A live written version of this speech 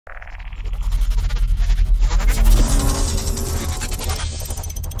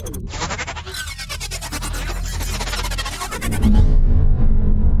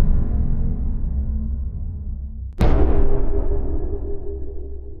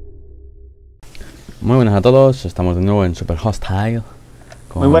Muy buenas a todos, estamos de nuevo en Super Hostile.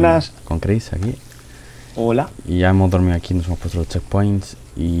 Muy buenas. Con Chris aquí. Hola. Y ya hemos dormido aquí, nos hemos puesto los checkpoints.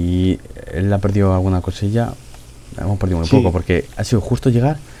 Y él ha perdido alguna cosilla. Hemos perdido muy poco porque ha sido justo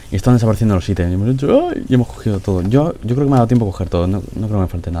llegar y están desapareciendo los ítems. Y hemos dicho, ¡ay! Y hemos cogido todo. Yo creo que me ha dado tiempo a coger todo, no creo que me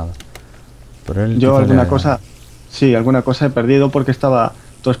falte nada. Pero él Yo alguna cosa, sí, alguna cosa he perdido porque estaba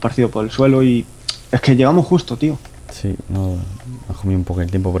todo esparcido por el suelo y es que llegamos justo, tío. Sí, no, ha comido un poco el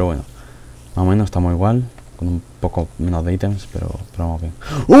tiempo, pero bueno. Más o menos estamos igual, con un poco menos de ítems, pero vamos bien.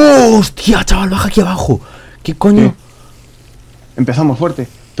 ¡Oh, hostia, chaval! Baja aquí abajo. ¿Qué coño? Empezamos fuerte.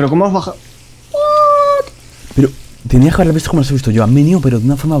 Pero ¿cómo has bajado? Pero tenías que haberlo visto como lo he visto yo. Han venido, pero de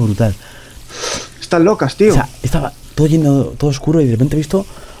una forma brutal. Están locas, tío. O sea, estaba todo lleno, todo oscuro y de repente he visto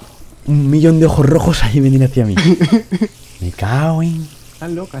un millón de ojos rojos ahí venir hacia mí. Me cago en...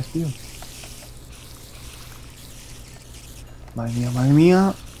 Están locas, tío. Madre mía, madre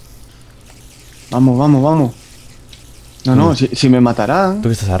mía. Vamos, vamos, vamos. No, si me matarán. ¿Tú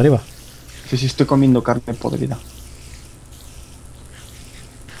que estás arriba? Sí, estoy comiendo carne podrida.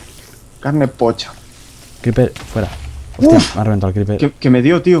 Carne pocha. Creeper, fuera. Hostia, me ha reventado el creeper. Que me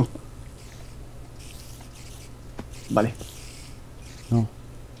dio, tío. Vale. No.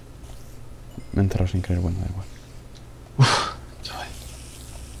 Me he enterrado sin querer, bueno, da igual. Chaval.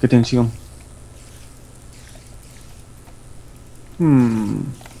 Qué tensión.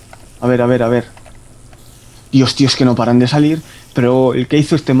 A ver. Dios, tío, es que no paran de salir. Pero el que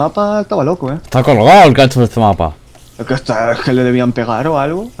hizo este mapa estaba loco, Está colgado el cacho de este mapa. Es que le debían pegar o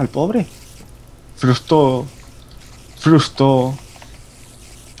algo al pobre. Frusto.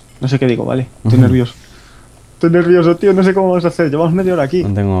 No sé qué digo, vale. Estoy nervioso. Estoy nervioso, tío. No sé cómo vamos a hacer. Llevamos media hora aquí.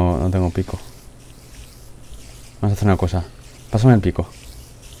 No tengo pico. Vamos a hacer una cosa. Pásame el pico.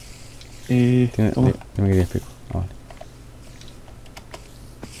 Dime que tienes pico. Ah, vale.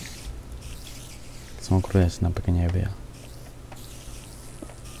 Se me ocurre una pequeña idea.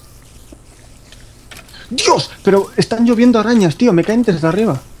 ¡Dios! Pero están lloviendo arañas, tío. Me caen desde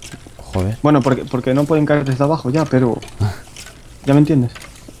arriba. Joder. Bueno, porque no pueden caer desde abajo ya, pero... ¿Ya me entiendes?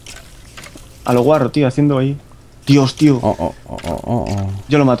 A lo guarro, tío, haciendo ahí... Dios, tío.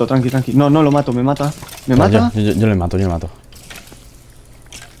 Yo lo mato, tranqui. No lo mato, me mata. ¿Me mata? Yo le mato.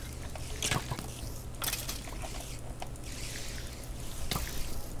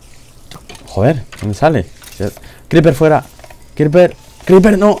 Joder, ¿dónde sale? Creeper fuera. Creeper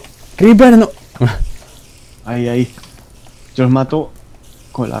no. Ahí. Yo los mato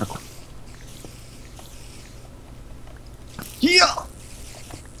con el arco. ¡Ya!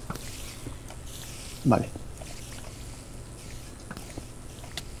 Vale.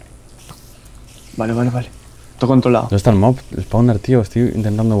 Todo controlado. ¿Dónde está el mob? El spawner, tío. Estoy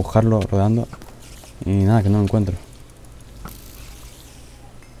intentando buscarlo, rodeando. Y nada, que no lo encuentro.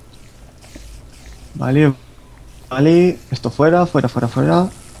 Vale. Esto fuera. Fuera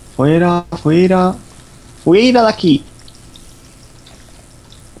de aquí.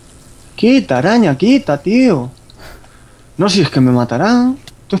 Quita, araña, quita, tío. No, si es que me matarán.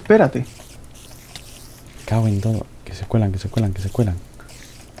 Tú espérate. Cago en todo. Que se cuelan.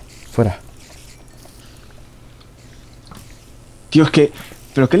 Fuera. Tío, es que...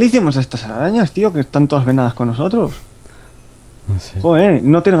 ¿Pero qué le hicimos a estas arañas, tío? Que están todas venadas con nosotros. No sé. Joder,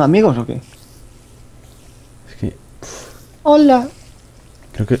 ¿no tienen amigos o qué? Es que... Hola.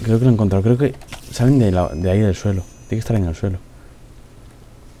 Creo que lo he encontrado. Creo que salen de ahí del suelo. Tiene que estar en el suelo.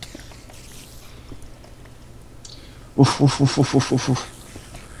 Uf.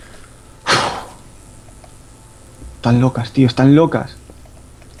 Están locas, tío, están locas.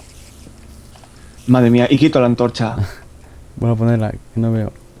 Madre mía, y quito la antorcha. Voy a ponerla, que no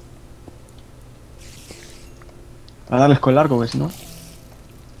veo. A darles con largo, que si no.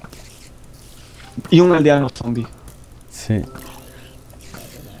 Y un aldeano zombie. Sí.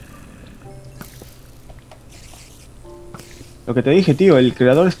 Lo que te dije, tío, el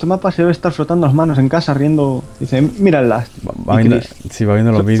creador de este mapa se debe estar frotando las manos en casa riendo. Dice, mira el Last. Va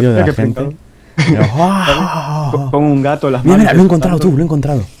viendo los vídeos de la gente. Con un gato en las manos. Mira, lo he encontrado tú, lo he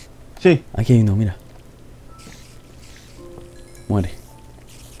encontrado. Sí. Aquí hay uno, mira. Muere.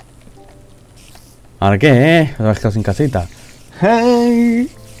 ¿Ahora qué, ¿Os habéis quedado sin casita? Hey.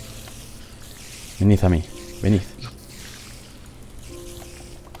 Venid a mí, venid.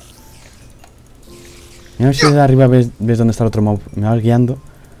 Mira si de arriba ves dónde está el otro mob. Me vas guiando.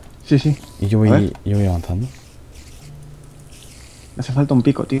 Sí. Y yo voy avanzando. Me hace falta un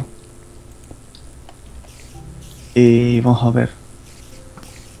pico, tío. Y vamos a ver.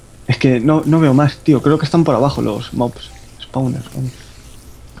 Es que no veo más, tío. Creo que están por abajo los mobs. Spawners, vamos.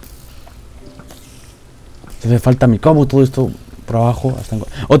 Hace falta mi combo, todo esto por abajo.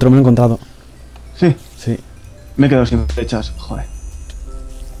 Otro me lo he encontrado. Sí. Sí. Me he quedado sin flechas, joder.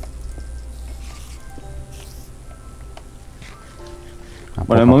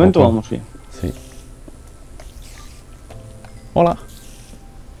 Bueno, de momento vamos bien. Sí. Hola.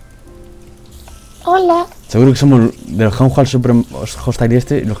 Hola. Seguro que somos de los que han jugado al Super Hostile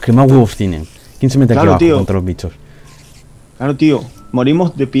este los que más huevos tienen. ¿Quién se mete aquí abajo contra los bichos? Claro, tío.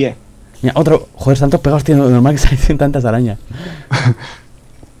 Morimos de pie. Mira, otro. Joder, tantos pegados, tío. Normal que salen tantas arañas.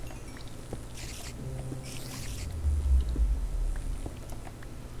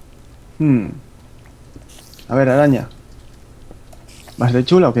 A ver, araña. ¿Vas de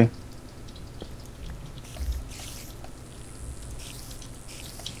chula o qué?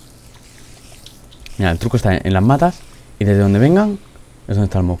 Mira, el truco está en las matas y desde donde vengan es donde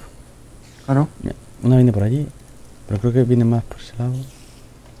está el mob. Claro. Mira, una viene por allí, pero creo que viene más por ese lado.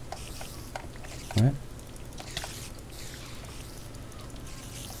 A ver.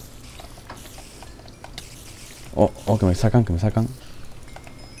 Oh, que me sacan,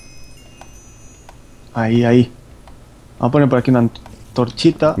 Ahí, ahí. Vamos a poner por aquí una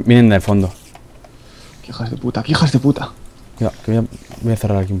torchita. Vienen del fondo. Qué hijas de puta, qué hijas de puta. Cuidado, que voy a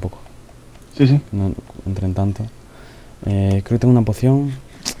cerrar aquí un poco. Sí, sí. No entre en tanto. Creo que tengo una poción.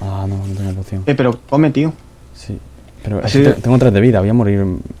 Ah, no tengo poción. Pero come, tío. Sí, pero Así tengo 3 de vida, voy a morir.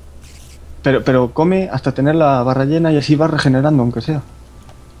 Pero come hasta tener la barra llena y así vas regenerando, aunque sea.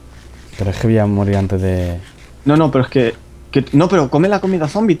 Pero es que voy a morir antes de... No, pero es que no, pero come la comida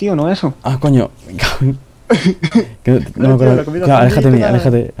zombie, tío, no eso. Ah, coño. No, pero... Claro,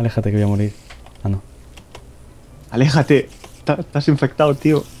 aléjate que voy a morir. Ah, no. Aléjate. Estás infectado,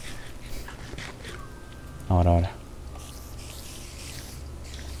 tío. Ahora.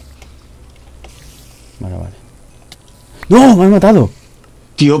 Vale. ¡No! ¡Me han matado!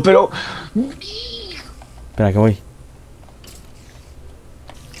 Tío, pero... Espera, que voy.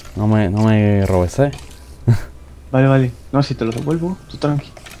 No me robes, ¿eh? Vale. No, si te lo devuelvo, tú tranqui.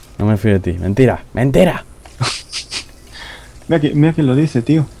 No me fío de ti. ¡Mentira! ¡Mentira! Mira quién lo dice,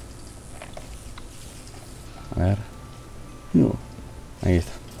 tío. A ver. No. Ahí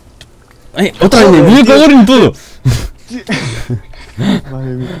está. ¡Ay! ¡Otra vez! ¡Me voy a cagar en todo! Sí.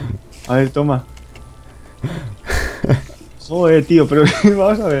 Madre mía. A ver, toma. Joder, tío, pero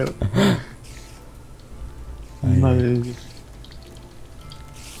vamos a ver. Madre mía.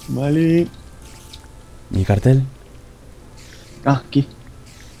 Vale. ¿Mi cartel? Ah, aquí.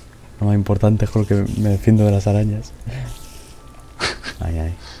 Lo más importante es con lo que me defiendo de las arañas.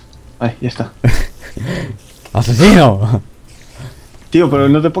 Ay. Ahí, ya está. ¡Asesino! Tío, pero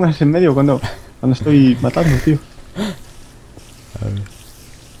no te pongas en medio cuando estoy matando, tío. A ver.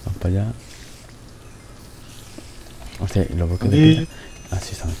 Vamos para allá. Hostia, ¿y los bloques de piedra? Ah,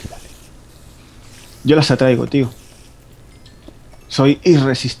 sí, están aquí, vale. Yo las atraigo, tío. Soy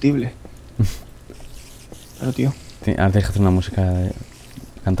irresistible. Claro, tío. Sí, ahora tienes que hacer una música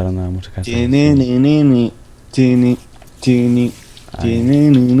cantar una música.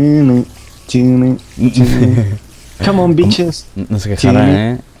 Come on, bitches. No se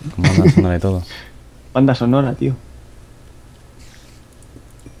quejará, como banda sonora y todo. Banda sonora, tío.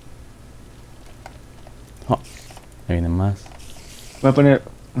 Oh, ahí vienen más. Voy a poner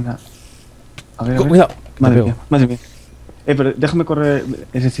una... A ver. Cuidado, madre mía. Pero déjame correr,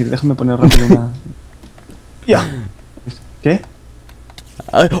 es decir, déjame poner rápido una... ¡Ya! ¿Qué?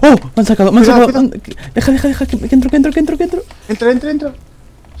 ¡Oh! ¡Me han sacado! Deja, que entro. Entra.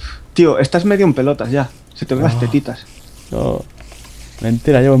 Tío, estás medio en pelotas ya. Se te ven las tetitas. No.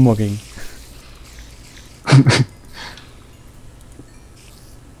 Mentira, llevo smoking.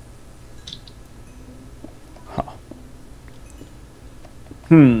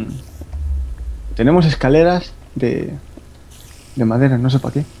 Tenemos escaleras de madera, no sé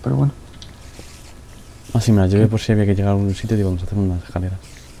para qué, pero bueno. Ah, sí, me las llevé por si había que llegar a algún sitio y digo, vamos a hacer unas escaleras.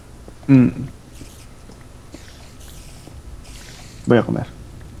 Voy a comer.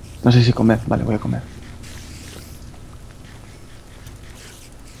 No sé si comer, vale, voy a comer.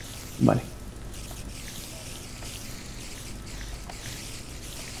 Vale.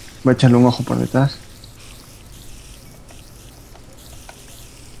 Voy a echarle un ojo por detrás.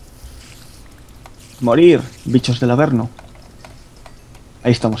 Morir, bichos del Averno.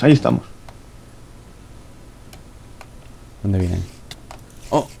 Ahí estamos. ¿Dónde vienen?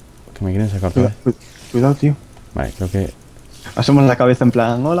 ¡Oh! Que me quieren sacar otra vez. Cuidado, tío. Vale, creo que Hacemos la cabeza en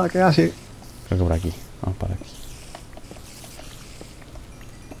plan, hola, ¿qué hace? Creo que por aquí. Vamos para aquí.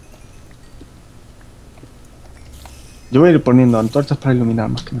 Yo voy a ir poniendo antorchas para iluminar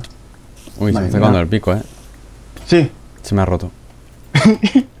más que nada. Uy, se me está acabando el pico, ¿eh? Sí. Se me ha roto.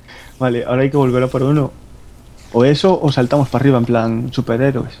 Vale, ahora hay que volver a por uno. O eso, o saltamos para arriba en plan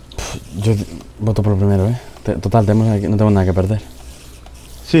superhéroes. Yo voto por el primero, ¿eh? Total, no tenemos nada que perder.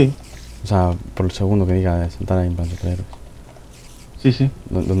 Sí. O sea, por el segundo que diga de sentar ahí en plan superhéroes. Sí, sí.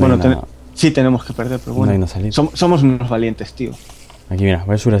 Bueno, sí tenemos que perder, pero bueno. Somos unos valientes, tío. Aquí, mira,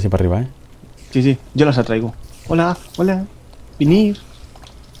 voy a subir así para arriba, ¿eh? Sí, sí, yo las atraigo. Hola, hola. Venir.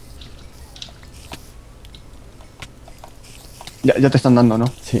 Ya te están dando, ¿no?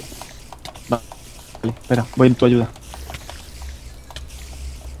 Sí. Vale, espera, voy en tu ayuda.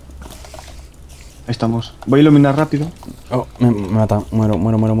 Ahí estamos. Voy a iluminar rápido. Oh, me matan.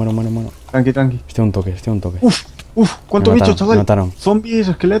 Muero. Tranqui. Estoy un toque. Uf, ¿cuánto bicho, chaval? Me mataron. Zombies,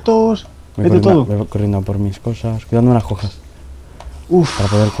 esqueletos, de todo. Voy corriendo a por mis cosas. Cuidando las hojas. Uf. Para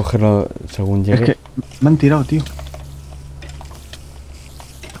poder cogerlo según llegue. Es que me han tirado, tío.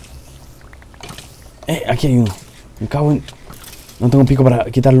 Aquí hay uno. Me cago en... No tengo pico para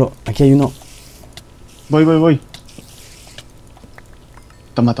quitarlo. Aquí hay uno. Voy.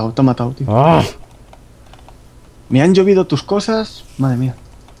 Te han matado, tío. ¡Ah! Me han llovido tus cosas. Madre mía.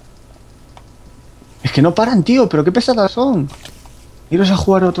 Es que no paran, tío. Pero qué pesadas son. Iros a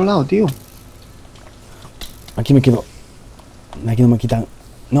jugar a otro lado, tío. Aquí me quedo. Aquí no me quitan.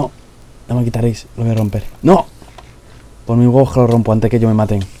 No me quitaréis. Lo voy a romper. ¡No! Por mi huevo lo rompo antes que ellos me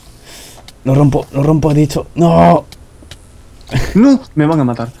maten. Lo rompo, he dicho. ¡No! No, me van a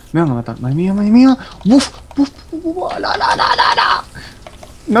matar. Madre mía. Uf. La.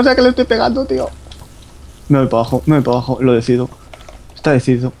 No sé a qué le estoy pegando, tío. Me voy para abajo. Lo decido. Está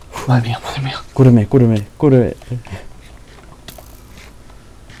decidido. Madre mía. Cúreme.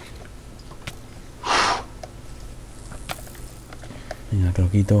 Venga, que lo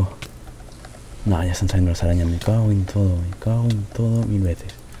quito. No, ya están saliendo las arañas. Me cago en todo 1000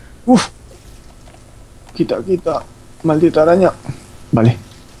 veces. Uf. Quita. Maldita araña. Vale.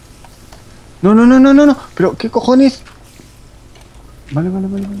 No. Pero, ¿qué cojones? Vale.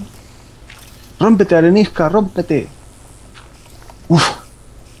 Rómpete, arenisca, rómpete. Uf.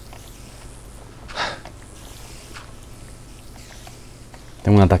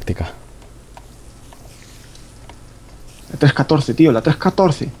 Tengo una táctica. La 314, tío, la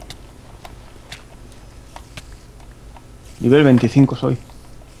 314. Nivel 25 soy.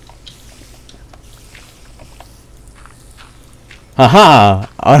 ¡Ajá!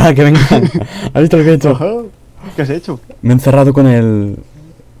 Ahora que vengan. ¿Has visto lo que he hecho? Ajá. ¿Qué has hecho? Me he encerrado con el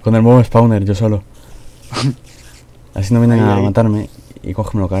mob spawner yo solo. Así no vienen a matarme y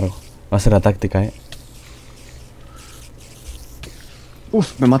coge me lo cargo. Va a ser la táctica,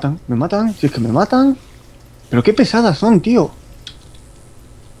 Uf, me matan. Si es que me matan. Pero qué pesadas son, tío.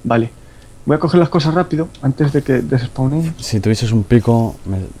 Vale. Voy a coger las cosas rápido antes de que despawnen. Si tuvieses un pico...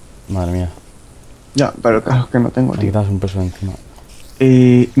 Madre mía. Ya, pero el caso es que no tengo, Me tío. quitas un peso de encima.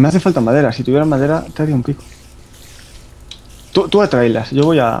 Me hace falta madera. Si tuviera madera, te haría un pico. Tú atraílas. Yo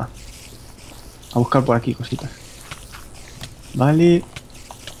voy a buscar por aquí cositas. Vale.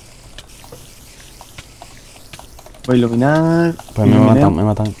 Voy a iluminar. Pues me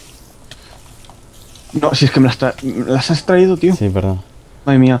matan. No, si es que me las has traído, tío. Sí, perdón.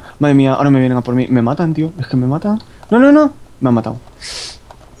 Madre mía, ahora me vienen a por mí. Me matan, tío. Es que me matan. No. Me han matado.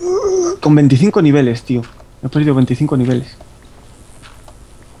 Con 25 niveles, tío. He perdido 25 niveles.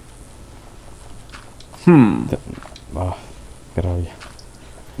 Qué rabia.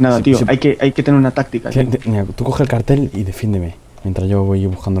 Nada, tío. Hay que tener una táctica. Mira, tú coge el cartel y defiéndeme. Mientras yo voy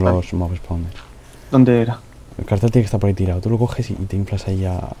buscando los mob spawners. ¿Dónde era? El cartel tiene que estar por ahí tirado. Tú lo coges y te inflas ahí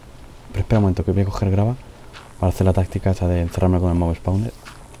a... Pero espera un momento, que voy a coger grava para hacer la táctica esa de encerrarme con el mob spawner.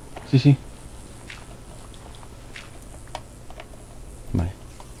 Sí. Vale.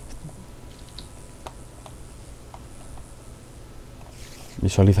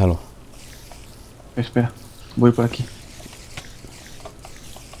 Visualízalo. Espera, voy por aquí.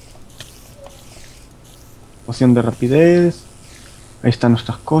 Poción de rapidez. Ahí están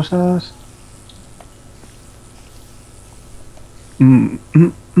nuestras cosas.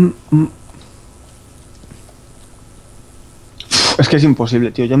 Es que es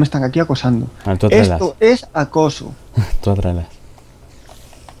imposible, tío. Ya me están aquí acosando. A ver, Esto es acoso. Tú atráelas.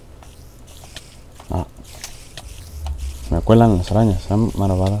 Me cuelan las arañas, serán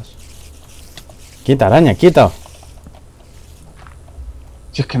malvadas. ¡Quita, araña, quita!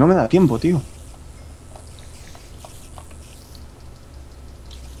 Si es que no me da tiempo, tío.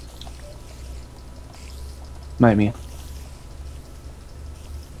 Madre mía.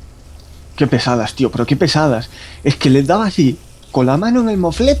 Qué pesadas, tío, pero qué pesadas. Es que les daba así, con la mano en el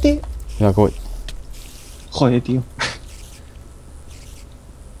moflete. Mira, voy. Joder, tío.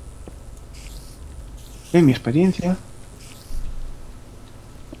 En mi experiencia.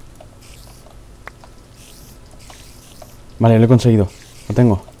 Vale, lo he conseguido. Lo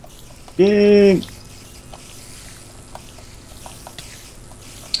tengo. Bien.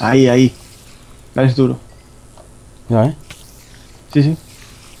 Ahí, ahí. Dale, es duro. Ya, Sí, sí.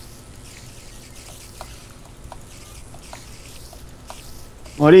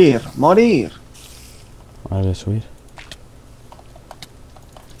 Morir, morir. Ahora voy a subir.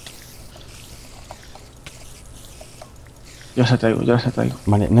 Yo las traigo, yo las traigo.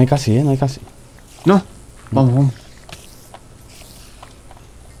 Vale, no hay casi, no hay casi. No, vamos, vamos.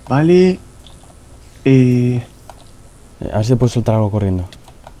 Vale. A ver si te puedo soltar algo corriendo.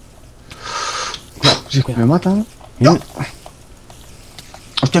 Si es que me matan. No.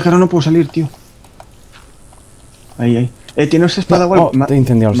 Hostia, que ahora no puedo salir, tío. Ahí, ahí. ¿Tienes espada o algo? Te he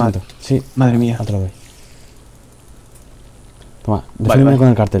incendiado, lo siento. Sí. Madre mía. Otra vez. Toma, Vale, defiéndeme vale. con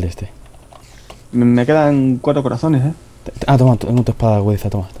el cartel este. Me quedan 4 corazones, Toma, tengo tu espada agudiza,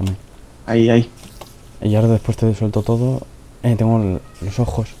 toma, también. Ahí, ahí. Y ahora después te suelto todo. Tengo los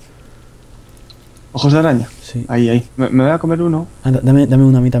ojos. Ojos de araña. Sí. Ahí, ahí. Me voy a comer uno. Dame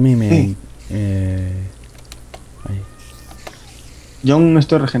uno a mí también. Sí. Ahí. Yo aún me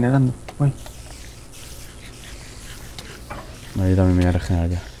estoy regenerando. Uy. Vale, yo también me voy a regenerar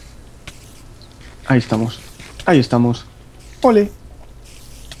ya. Ahí estamos. Ahí estamos. Ole.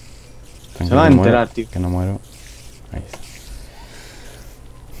 Tranquilo, Se va a que no enterar, muero, tío. Que no muero. Ahí está.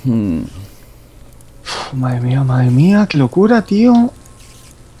 Uf, madre mía, qué locura, tío.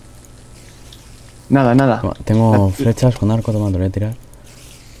 Nada, nada. Toma, tengo flechas con arco, toma, te voy a tirar.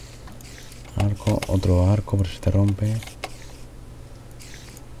 Arco, otro arco por si te rompe.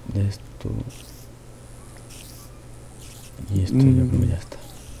 Esto. Y esto yo creo que ya está.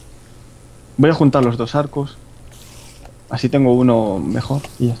 Voy a juntar los dos arcos. Así tengo uno mejor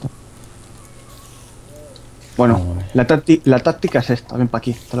y ya está. Bueno, Vamos a ver. la táctica es esta. Ven para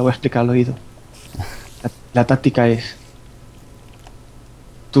aquí, te lo voy a explicar al oído. La táctica es...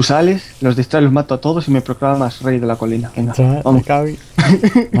 Tú sales, los distraes, los mato a todos y me proclamas rey de la colina. Venga, vamos.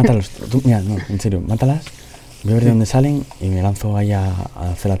 Mátalos. Tú, mira, no, en serio, mátalas. Voy a ver de dónde salen y me lanzo ahí a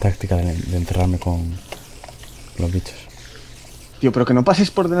hacer la táctica de encerrarme con los bichos. Tío, pero que no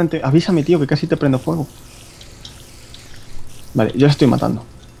pases por delante. Avísame, tío, que casi te prendo fuego. Vale, yo los estoy matando.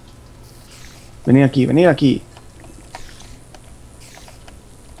 Venid aquí, venid aquí.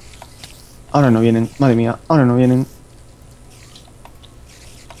 Ahora no vienen, madre mía, ahora no vienen.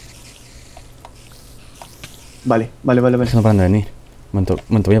 Vale. Es que no paran de venir. Momento,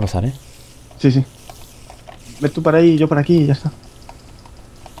 voy a pasar, Sí, sí. Ve tú para ahí y yo para aquí y ya está.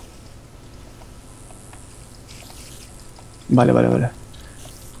 Vale.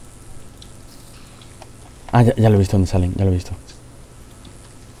 Ah, ya lo he visto dónde salen, ya lo he visto.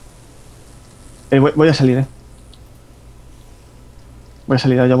 Voy a salir, Voy a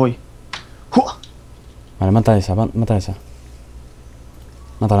salir, ya voy. ¡Jua! Vale, mata a esa, mata a esa.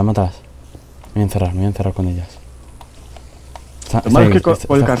 Mátalas. Me voy a encerrar con ellas. Lo malo es que con el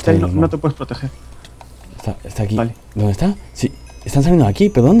está cartel ahí, no te puedes proteger. Está aquí. Vale. ¿Dónde está? Sí, están saliendo de aquí,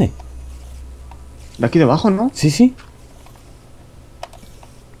 ¿pero dónde? De aquí debajo, ¿no? Sí.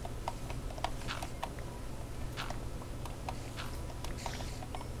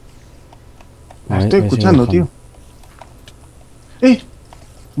 La estoy escuchando, tío.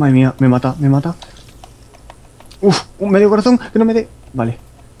 Madre mía, me mata. Uf, un medio corazón, que no me dé. Vale,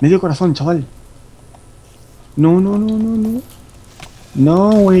 medio corazón, chaval. No.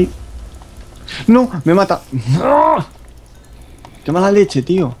 No, güey. No, me mata. ¡No! Qué mala leche,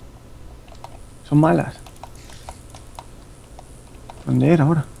 tío. Son malas. ¿Dónde era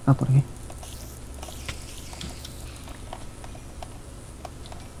ahora? Ah, por aquí.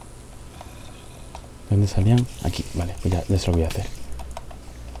 ¿Dónde salían? Aquí, vale, pues ya se lo voy a hacer.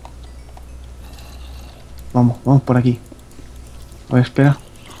 Vamos por aquí. A ver, espera.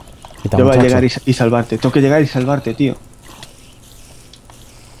 Quita, Yo voy a muchacho. llegar y salvarte. Tengo que llegar y salvarte, tío.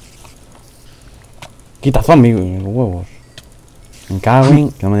 Quita zombie, los huevos. Me cago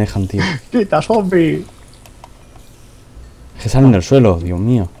en que no me dejan, tío. ¡Quita, zombie! Que salen del suelo, Dios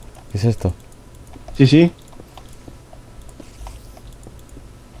mío. ¿Qué es esto? Sí.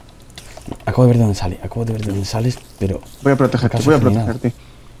 Acabo de ver dónde sales, pero... Voy a protegerte,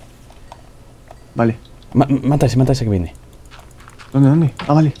 Vale. Mata a ese que viene. ¿Dónde?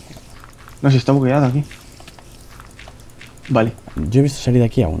 Ah, vale. No, si está bugueado aquí. Vale. Yo he visto salir de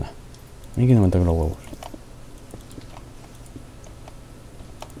aquí a una. Mira que no me toquen los huevos.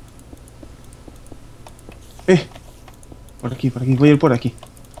 Por aquí. Voy a ir por aquí.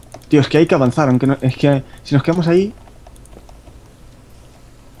 Tío, es que hay que avanzar, aunque no... Es que si nos quedamos ahí...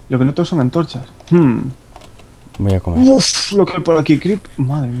 Lo que no tengo son antorchas. Voy a comer. Uf, lo que hay por aquí, creep.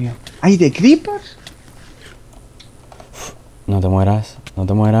 Madre mía. ¿Hay de creepers? No te mueras.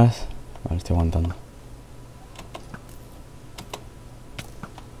 Vale, estoy aguantando.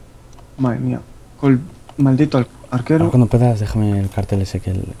 Madre mía. Con el maldito arquero. Ahora cuando puedas, déjame el cartel ese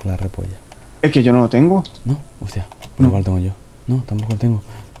que la repolla. Es que yo no lo tengo. No, hostia, No. igual tengo yo. No, tampoco lo tengo.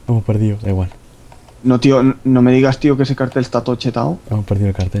 Lo hemos perdido, da igual. No, tío, no me digas, tío, que ese cartel está todo chetado. Hemos perdido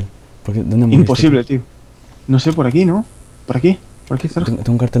el cartel. ¿Dónde moriste, Imposible, tío. No sé, por aquí, ¿no? Por aquí cerca.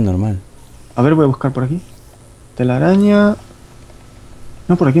 Tengo un cartel normal. A ver, voy a buscar por aquí. Telaraña.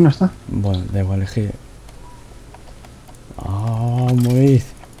 No, por aquí no está. Bueno, da igual, es que... ¡Ah, morid!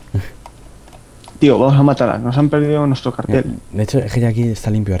 Tío, vamos a matarla. Nos han perdido nuestro cartel. Mira, de hecho, es que ya aquí está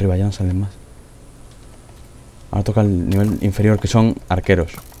limpio arriba, ya no salen más. Ahora toca el nivel inferior, que son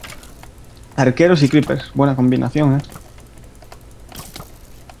arqueros. Arqueros y creepers. Buena combinación, ¿eh?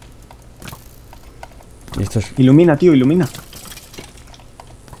 Y esto es... Ilumina, tío, ilumina.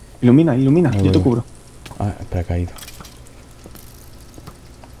 Ilumina. Yo te cubro. Ah, espera, ha caído.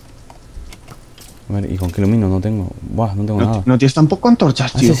 A ver, ¿y con qué ilumino? No tengo... Buah, no tengo nada. No tienes tampoco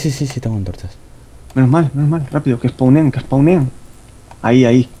antorchas, tío. Sí, tengo antorchas. Menos mal. Rápido, que spawnen.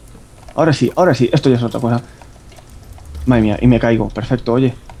 Ahí. Ahora sí. Esto ya es otra cosa. Madre mía, y me caigo. Perfecto,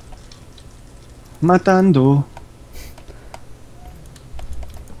 oye. Matando.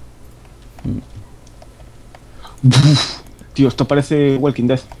 Tío, esto parece Walking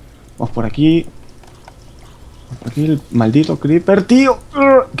Dead. Vamos por aquí. El maldito creeper, tío.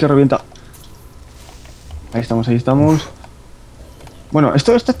 Que revienta. Ahí estamos. Bueno,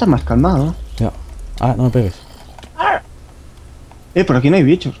 esto está más calmado. Ya. Ah, no me pegues. Por aquí no hay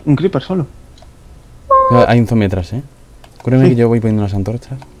bichos. Un creeper solo. Hay un zombie detrás, Cúreme, Sí. que yo voy poniendo las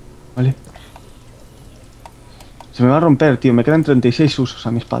antorchas. Vale. Se me va a romper, tío. Me quedan 36 usos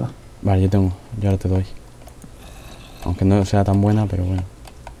a mi espada. Vale, yo ahora te doy. Aunque no sea tan buena, pero bueno.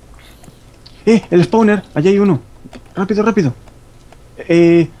 El spawner. Allá hay uno. Rápido.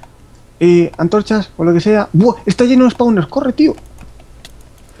 Antorchas o lo que sea. ¡Buah! Está lleno de spawners. Corre, tío.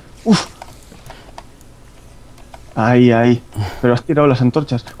 Uf. Ahí. Pero has tirado las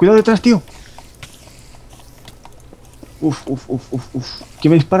antorchas. Cuidado detrás, tío. Uf.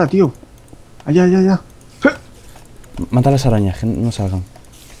 ¿Quién me dispara, tío? Allá. Mata a las arañas, que no salgan.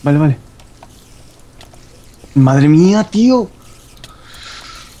 Vale. Madre mía, tío.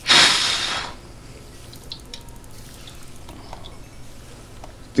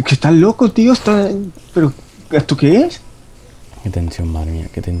 Es que está loco, tío. Pero, ¿esto qué es? Qué tensión, madre mía,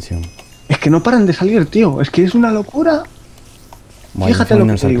 qué tensión. Es que no paran de salir, tío. Es que es una locura. Bueno, Fíjate lo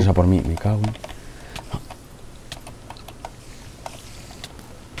que te digo. por mí, me cago en...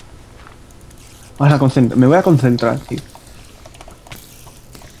 Me voy a concentrar, tío.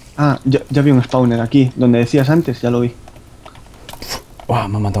 Ah, ya vi un spawner aquí. Donde decías antes, ya lo vi. Buah,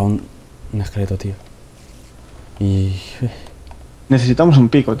 me ha matado un esqueleto, tío. Y... Necesitamos un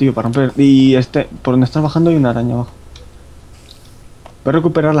pico, tío, para romper. Y por donde estás bajando hay una araña abajo. Voy a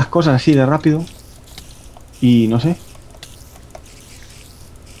recuperar las cosas así de rápido. Y no sé.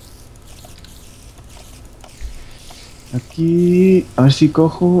 Aquí... A ver si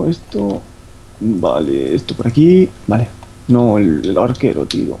cojo esto. Vale, esto por aquí. Vale. No, el arquero,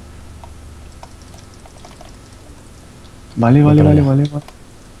 tío. Vale.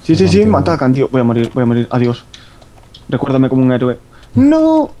 Sí, me atacan, tío. Voy a morir. Adiós. Recuérdame como un héroe.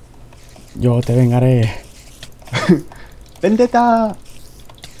 ¡No! Yo te vengaré. ¡Vendetta!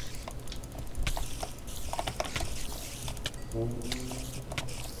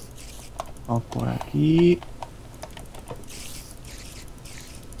 Vamos por aquí.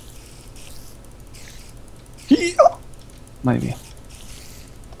 Madre mía.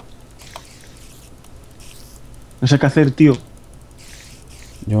 No sé qué hacer, tío.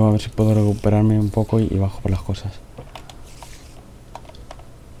 Yo a ver si puedo recuperarme un poco y bajo por las cosas.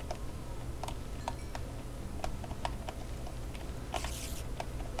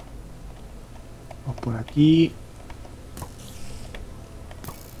 Vamos por aquí.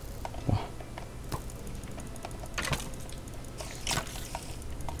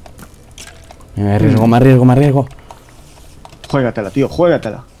 Me arriesgo. Juégatela, tío,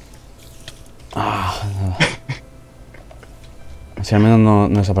 juégatela. Ah, nada. Si al menos no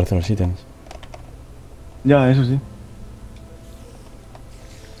desaparecen los ítems. Ya, eso sí.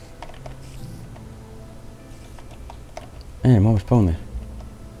 El mob spawner.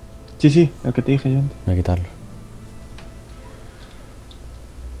 Sí, el que te dije yo antes. Voy a quitarlo.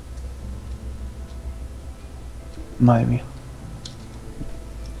 Madre mía.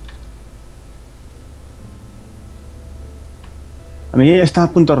 A mí está a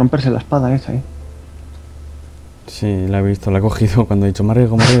punto de romperse la espada esa, Sí, la he visto, la he cogido cuando he dicho me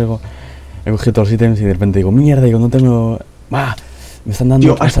arriesgo. He cogido todos los ítems y de repente digo, mierda, no tengo... ¡Ah! Me están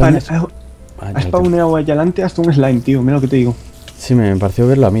dando... Tío, has spawneado ahí adelante hasta un slime, tío. Mira lo que te digo. Sí, me pareció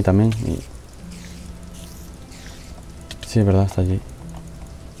verlo a mí también. Sí, es verdad, está allí.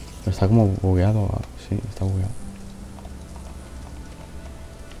 Pero está como bugueado. Sí, está bugueado.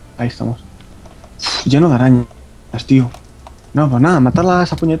 Ahí estamos. Uf, lleno de arañas, tío. No, pues nada,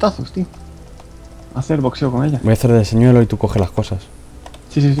 matarlas a puñetazos, tío. Hacer boxeo con ellas. Voy a hacer de señuelo y tú coges las cosas.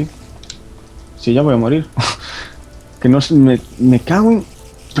 Sí. Sí, ya voy a morir. Que no me cago en...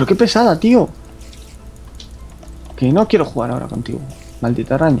 Pero qué pesada, tío. Que no quiero jugar ahora contigo.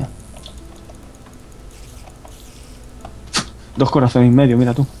 Maldita araña. 2 corazones y medio,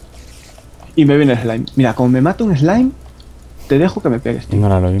 mira tú. Y me viene el slime. Mira, como me mata un slime, te dejo que me pegues, tío.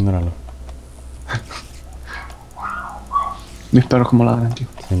 Ignóralo. Mis perros como ladran, tío.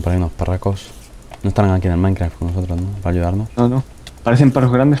 Tienen por ahí unos parracos. No estarán aquí en el Minecraft con nosotros, ¿no? Para ayudarnos. No. Parecen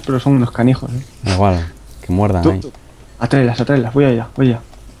perros grandes, pero son unos canijos, Igual, que muerdan ahí. Atréelas. Voy allá.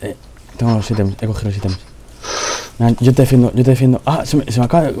 Tengo los ítems, he cogido los ítems. Mira, yo te defiendo. Ah, se me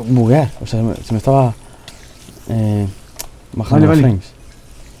acaba de buguear. O sea, se me estaba bajando los frames.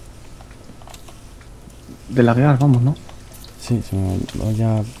 De laguear, vamos, ¿no? Sí, voy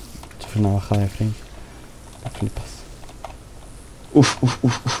a sufrir una bajada de frames. Te flipas. Uf.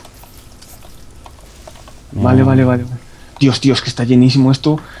 Vale. Dios, que está llenísimo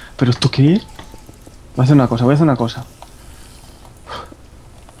esto. ¿Pero esto qué es? Voy a hacer una cosa.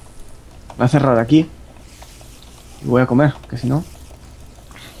 Voy a cerrar aquí. Y voy a comer, que si no...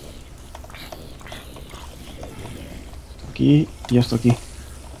 Esto aquí y esto aquí.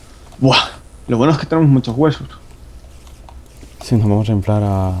 ¡Buah! Lo bueno es que tenemos muchos huesos. Sí, nos vamos a inflar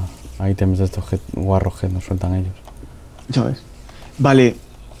a ítems de estos guarros que nos sueltan ellos. Ya ves. Vale,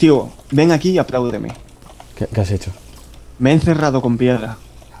 tío, ven aquí y apláudeme. ¿Qué has hecho? Me he encerrado con piedra.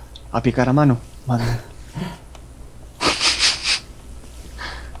 A picar a mano. Madre mía.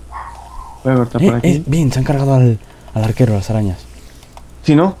 Voy a cortar por aquí. Bien, se han cargado al arquero, las arañas.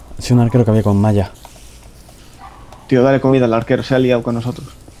 ¿Sí, no? Sí, un arquero que había con malla. Tío, dale comida al arquero, se ha liado con nosotros.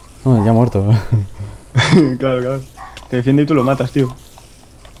 No, ya ha muerto. Claro. Te defiende y tú lo matas, tío.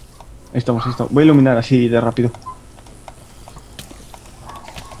 Ahí estamos. Voy a iluminar así de rápido.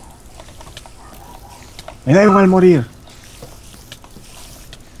 Me da igual morir.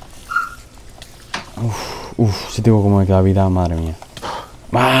 Uf, si tengo como me queda vida, madre mía.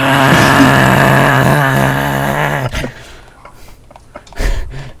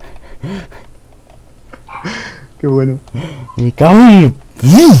 Qué bueno. Me cago en...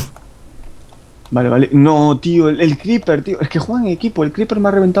 Vale. No, tío, el creeper, tío. Es que juegan en equipo. El creeper me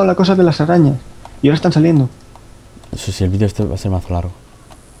ha reventado la cosa de las arañas. Y ahora están saliendo. Eso sí, el vídeo este va a ser más largo.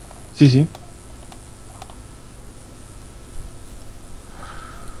 Sí.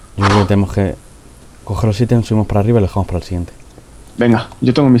 Yo creo que tenemos que coger los ítems, subimos para arriba y los dejamos para el siguiente. Venga,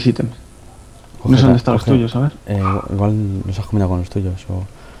 yo tengo mis ítems. No sé dónde están los tuyos, a ver. Igual los has combinado con los tuyos o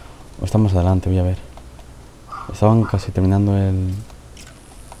están más adelante, voy a ver. Estaban casi terminando el...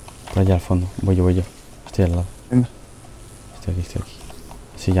 Por allá al fondo. Voy yo. Estoy al lado. Venga. Estoy aquí.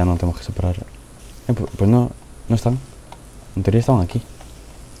 Sí, ya no tenemos que separar. Pues no están. En teoría estaban aquí.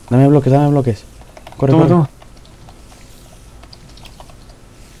 Dame bloques. Corre. Toma.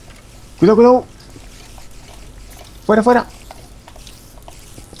 Cuidado. Fuera.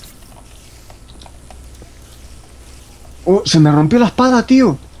 Se me rompió la espada,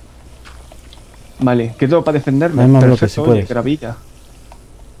 tío. Vale, quedo para defenderme. Dame más bloques si puedes. Gravilla.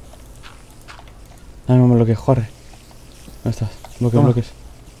 Dame más bloques, corre. ¿Dónde estás? Bloques.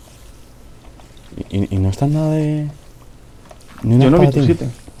 Y no están nada de... Ni una yo no vi espada tu sitio.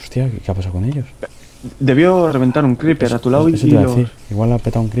 Hostia, ¿qué ha pasado con ellos? Debió reventar un creeper a tu lado eso te iba a decir. Igual ha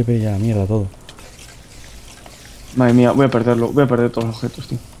petado un creeper y a la mierda todo. Madre mía, voy a perderlo. Voy a perder todos los objetos,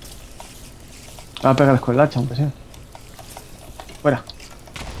 tío. Voy a pegarles con el hacha, aunque sea. Fuera.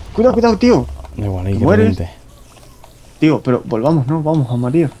 Cuidado, tío. Da igual, ahí que mueres. reviente. Tío, pero volvamos, ¿no? Vamos a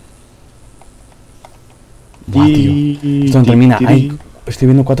morir. Buah, tío. Esto no termina. Ay, estoy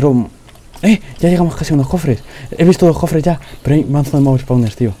viendo 4... Ya llegamos casi a unos cofres. He visto 2 cofres ya, pero hay manzo de mob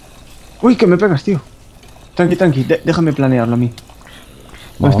spawners, tío. Uy, que me pegas, tío. Tranqui. Déjame planearlo a mí.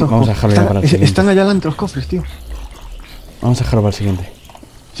 Vamos a dejarlo ya para el siguiente. Están allá adelante los cofres, tío. Vamos a dejarlo para el siguiente.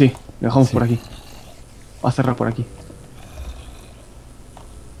 Sí, lo dejamos por aquí. Voy a cerrar por aquí.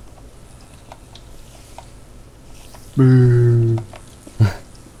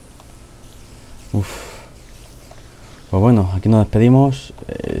 Uf. Pues bueno, aquí nos despedimos.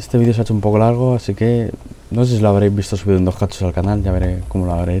 Este vídeo se ha hecho un poco largo, así que no sé si lo habréis visto subido en 2 cachos al canal. Ya veré cómo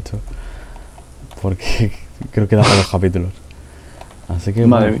lo habré hecho, porque creo que da para 2 capítulos. Así que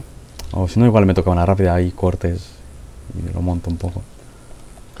madre mía. O si no, igual me toca una rápida ahí, cortes y lo monto un poco.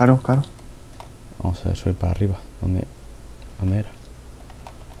 Claro, claro. Vamos a subir para arriba. ¿Dónde era?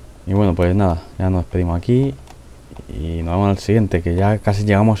 Y bueno, pues nada, ya nos despedimos aquí. Y nos vemos en el siguiente, que ya casi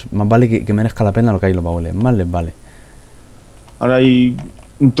llegamos. Más vale que merezca la pena lo que hay los baúles. Más les vale. Ahora hay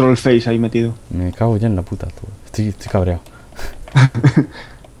un troll face ahí metido. Me cago ya en la puta, tú. Estoy cabreado.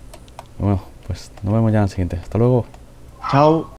 Bueno, pues nos vemos ya en el siguiente. Hasta luego. Chao.